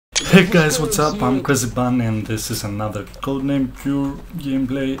Hey guys, what's up? I'm Crazy Bunny and this is another Codename Pure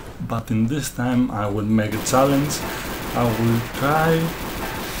gameplay, but in this time I will make a challenge. I will try...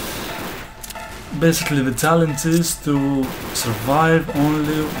 Basically the challenge is to survive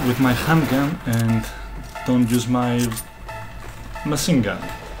only with my handgun and don't use my machine gun.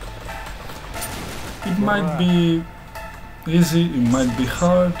 It might be easy, it might be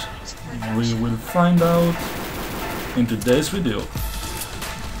hard, we will find out in today's video.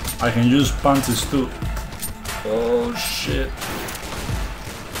 I can use punches too. Oh shit.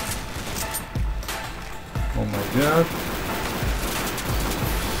 Oh my god.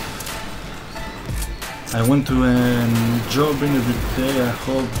 I went to a job interview today. I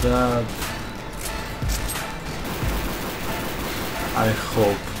hope that...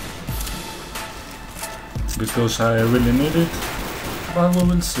 because I really need it, but we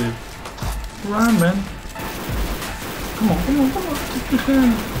will see. Run, man. Come on, come on, come on, take your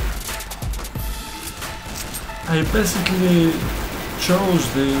hand. I basically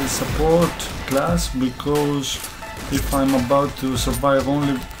chose the support class because if I'm about to survive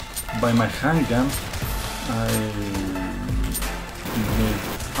only by my handgun, I need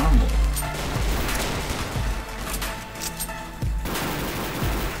ammo.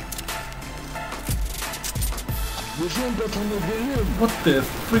 What the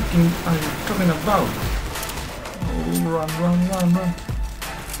freaking are you talking about? Oh, run, run, run, run.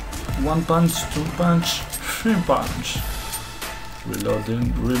 One punch, two punch, three punch.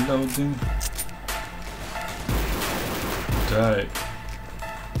 Reloading, reloading. Die.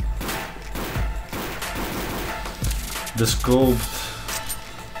 The scoped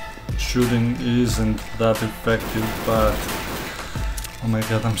shooting isn't that effective, but oh my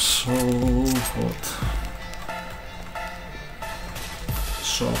god, I'm so hot.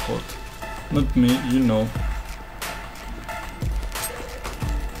 So hot. Not me, you know.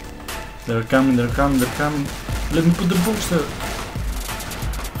 They're coming, they're coming, they're coming. Let me put the booster.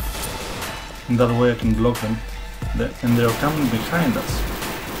 In that way I can block them. And they're coming behind us.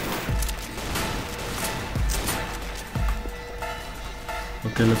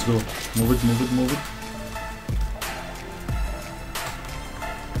 Okay, let's go. Move it, move it, move it.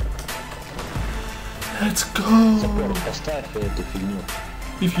 Let's go!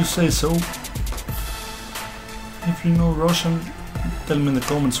 If you say so. If you know Russian, tell me in the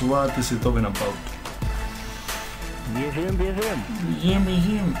comments what is he talking about. Бежим, бежим. Бежим,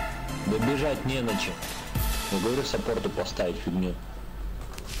 бежим. Да бежать не на чем. Я говорю саппорту поставить фигню.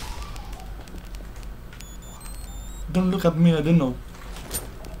 Don't look at me, I don't know.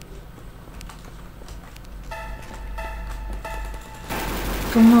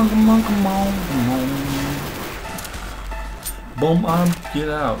 Come on, come on, come on, come on. Bomb arm, get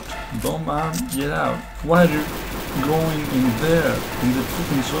out. Bomb arm, get out. Why are you going in there, in the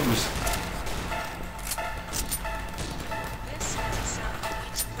freaking service?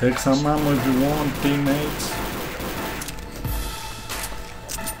 Take some ammo if you want, teammates.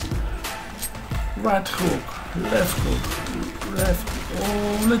 Right hook, left hook, left.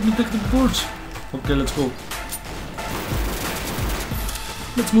 Oh, let me take the bullets. Okay, let's go.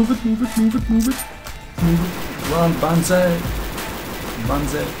 Let's move it, move it, move it, move it. Move it. Run, banzai.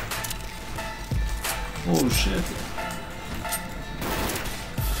 Banzai. Oh shit.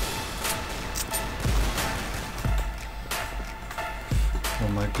 Oh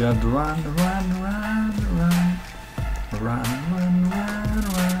my god, run, run, run, run. Run, run, run,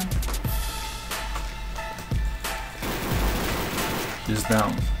 run. He's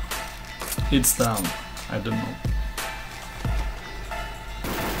down. It's down. I don't know.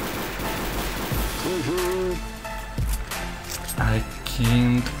 I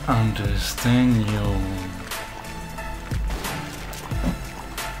can't understand you.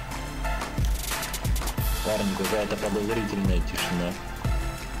 Парни, какая-то подозрительная тишина.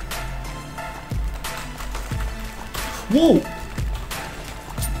 Whoa!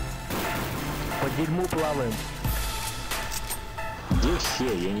 По дерьму плаваем. Где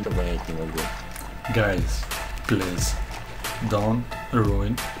все? Я не понять не могу. Guys, please don't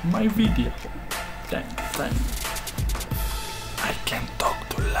ruin my video. Thank you. I can't talk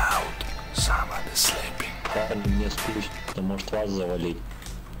too loud. Someone is sleeping. Парни, мне скучно, может вас завалить.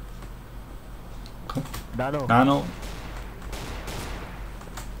 Dano. Dano.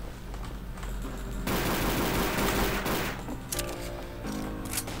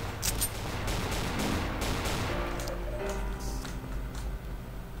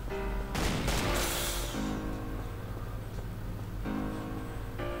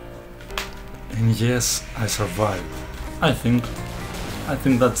 And yes, I survived. I think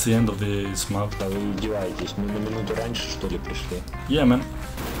that's the end of this map. Да вы издеваетесь, мы на минуту раньше что ли пришли? Yeah, man.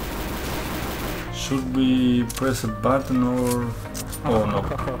 Should we press a button or... oh no.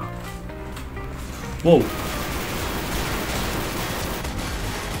 Whoa!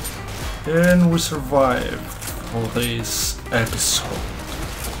 And we survived for this episode.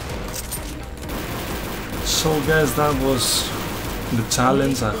 So guys, that was the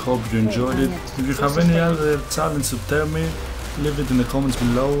challenge. I hope you enjoyed it. If you have any other challenge to tell me, leave it in the comments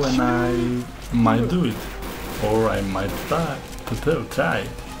below and I might do it. Or I might try.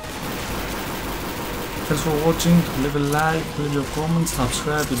 Thanks for watching, leave a like, leave your comments,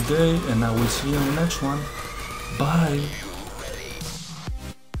 subscribe today, and I will see you in the next one. Bye!